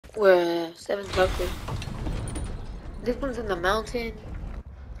Where seventh bucket. This one's in the mountain.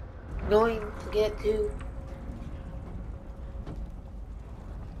 Annoying to get to.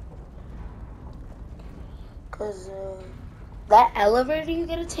 Cause that elevator you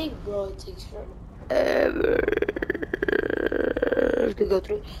gotta take, bro, it takes forever to go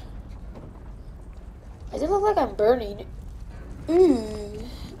through. I just look like I'm burning. Ooh,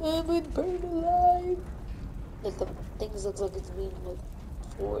 I'm gonna burn alive. Like the things looks like it's being like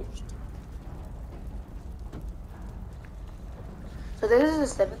forged. So this is the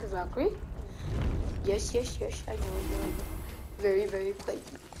seventh Valkyrie. Yes, yes, yes. I know. Very, very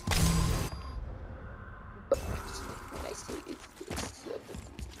flaky. But when I say it's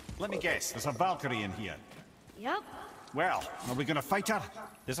Let me guess, there's a Valkyrie in here. Yep. Well, are we gonna fight her?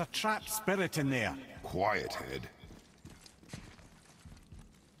 There's a trapped spirit in there. Quiet, Head.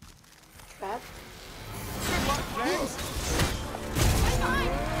 trap. Good luck, friends!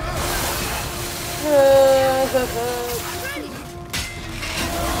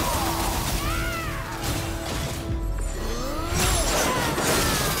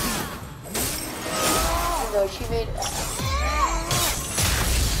 No, she made.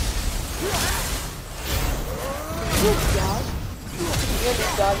 Good dodge. You had to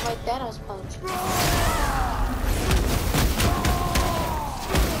dodge my Thanos punch.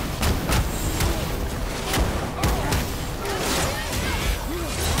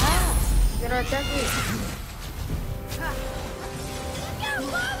 You're gonna attack me.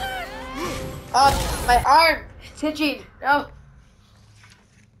 Oh, my arm! It's itching. No.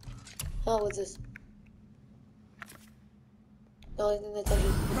 Oh, what's this? The only thing that's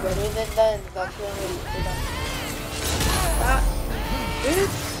actually better than that is Valkyrie already. Ah! Dude!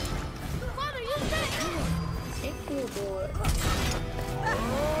 Thank you, boy.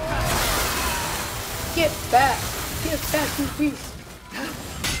 Get back! Get back, you beast!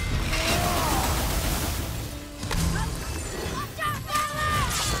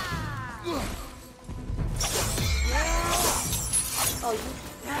 Oh, you.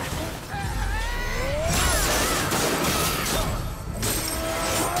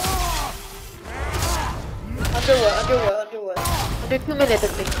 Under what? Under 2 minutes, I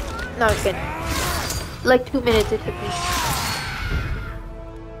think. No, I'm kidding. Like 2 minutes, it took me.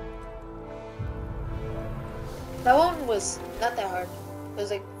 That one was not that hard. It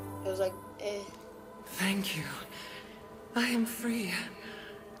was like, eh. Thank you. I am free.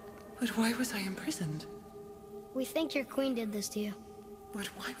 But why was I imprisoned? We think your queen did this to you. But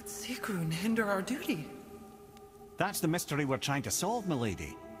why would Sigrun hinder our duty? That's the mystery we're trying to solve,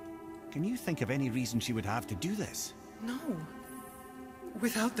 milady. Can you think of any reason she would have to do this? No.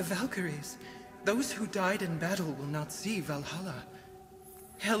 Without the Valkyries, those who died in battle will not see Valhalla.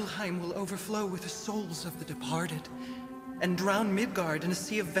 Helheim will overflow with the souls of the departed, and drown Midgard in a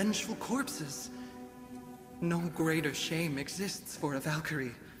sea of vengeful corpses. No greater shame exists for a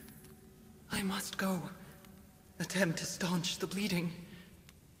Valkyrie. I must go. Attempt to staunch the bleeding.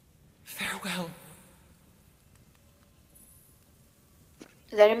 Farewell.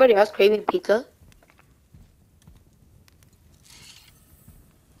 Is anybody else craving pizza?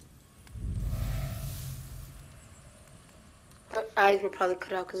 Her eyes were probably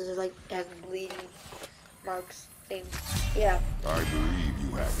cut out because it's like it has bleeding marks things. Yeah. I believe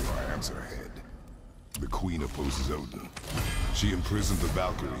you have your answer, Head. The Queen opposes Odin. She imprisoned the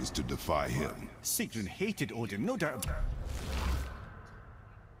Valkyries to defy him. Sigrun hated Odin, no doubt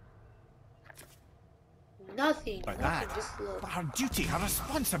Nothing. about Nothing, that. just look. But her duty, her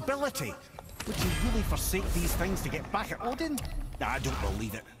responsibility. Would you really forsake these things to get back at Odin? I don't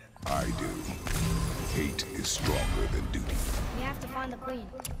believe it. I do. Hate is stronger than duty. We have to find the queen.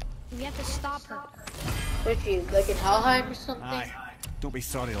 We have to stop her. Where's she? Like in Helheim or something? Aye. Don't be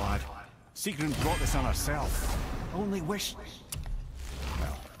sorry, lad. Sigrun brought this on herself. I only wish...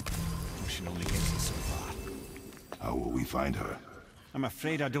 Well, wishing only gets us so far. How will we find her? I'm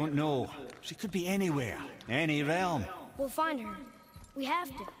afraid I don't know. She could be anywhere, any realm. We'll find her. We have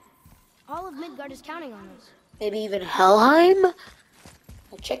to. All of Midgard is counting on us. Maybe even Helheim?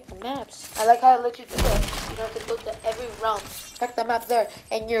 I check the maps. I like how it lets you do that. You don't have to go to every realm. Check the map there.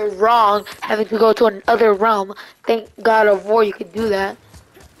 And you're wrong having to go to another realm. Thank God of War you could do that.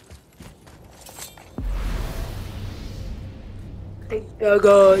 Thank God.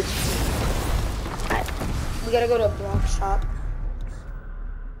 Alright. We gotta go to a block shop.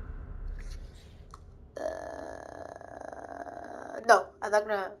 No, I'm not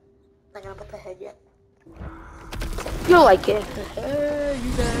gonna put the head yet. You'll like it.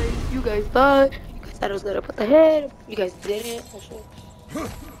 You guys thought I was gonna put the head. You guys didn't.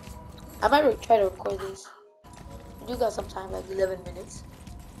 I might try to record this. We do got some time, like 11 minutes.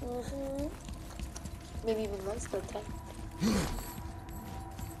 Maybe even less than 10.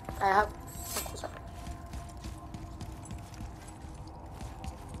 I have.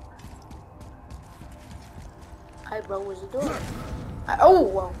 Hi, bro. Where's the door? Oh,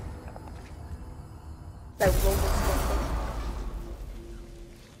 wow. Like Roman stuff.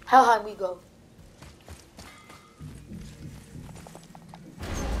 How high we go?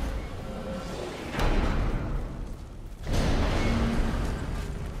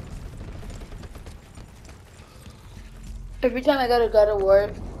 Every time I got a God of War,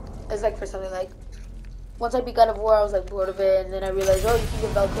 it's like for something like, once I beat God of War, I was like bored of it, and then I realized, oh, you can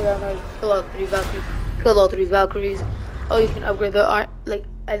get Valkyrie armor, kill all three Valkyries. Oh, you can upgrade the art, like,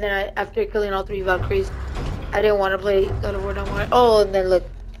 and then after killing all three Valkyries, I didn't want to play God of War no more. Oh, and then look,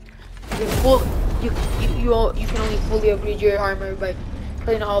 you can only fully upgrade your armor by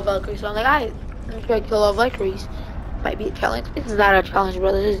killing all Valkyries. So I'm like, alright, let me try to kill all Valkyries. Might be a challenge. It's not a challenge,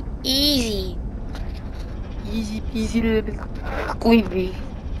 brother. This is easy. Easy peasy lemon squeezy.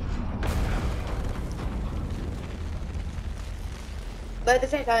 But at the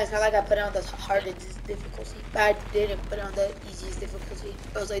same time, it's not like I put it on the hardest difficulty. But I didn't put it on the easiest difficulty.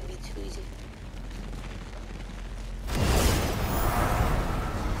 It was like, it'd be too easy.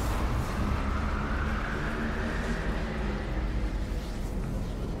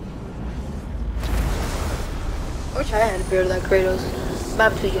 I wish I had a beard like Kratos.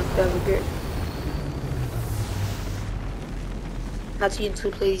 I'm too young to have a beard. Not too young to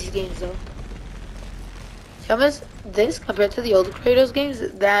play these games though. This compared to the older Kratos games,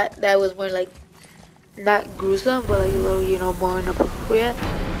 that was more like not gruesome, but like a little, you know, more inappropriate.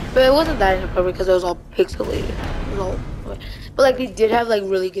 But it wasn't that inappropriate because it was all pixelated. It was all, but like they did have like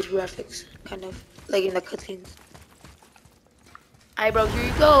really good graphics, kind of like in the cutscenes. Alright, bro, here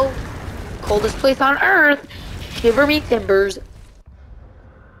you go. Coldest place on Earth. Shiver me timbers.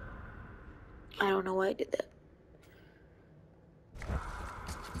 I don't know why I did that.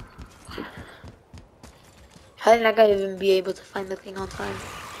 How did that guy even be able to find the thing on time?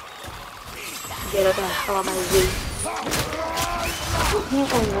 Get up the hell out of my way.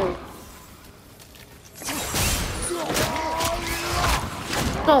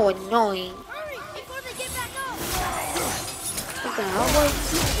 So annoying. Hurry before they get back up. What the hell was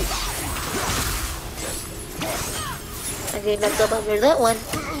I get back up under that one.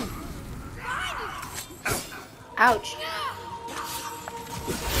 Ouch.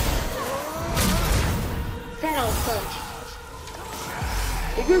 Thanos punch.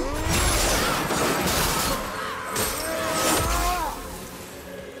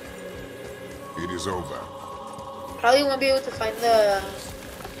 It is over. Probably won't be able to find the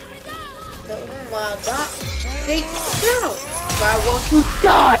oh my god. They no. Why won't you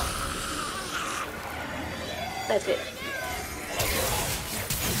die? That's it.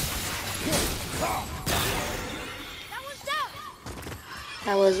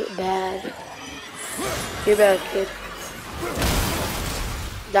 That was bad. You're bad, kid.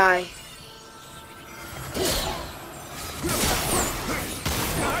 Die.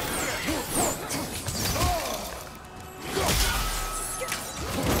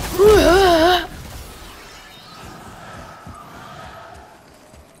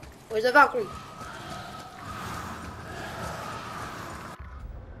 Where's the Valkyrie?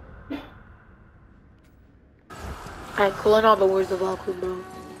 Alright, cool and all, but where's the Valkyrie, bro?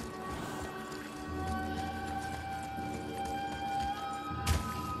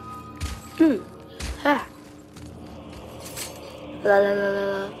 Ha. La la la la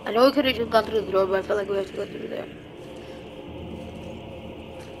la. I know we could have just gone through the door, but I feel like we have to go through there.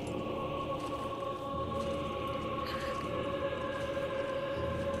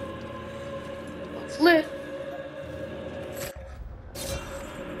 Flip.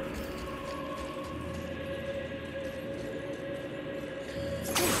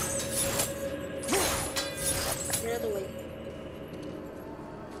 The other way.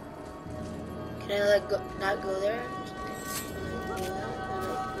 Can I like not go there?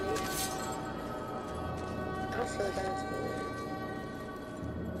 I don't feel like I have to go there.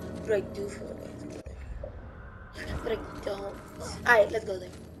 But I do feel like I have to go there. But I don't. Alright, let's go there.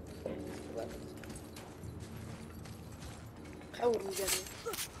 How would we get there?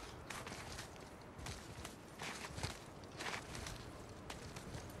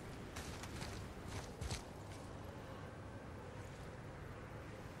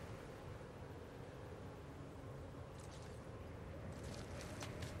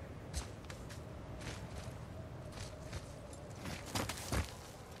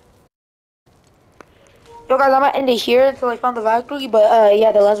 Yo guys, I'm gonna end it here until I found the Valkyrie, but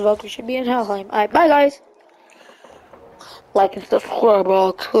yeah, the last Valkyrie should be in Helheim. Alright, bye guys! Like and subscribe.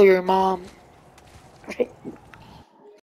 I'll kill your mom. Right?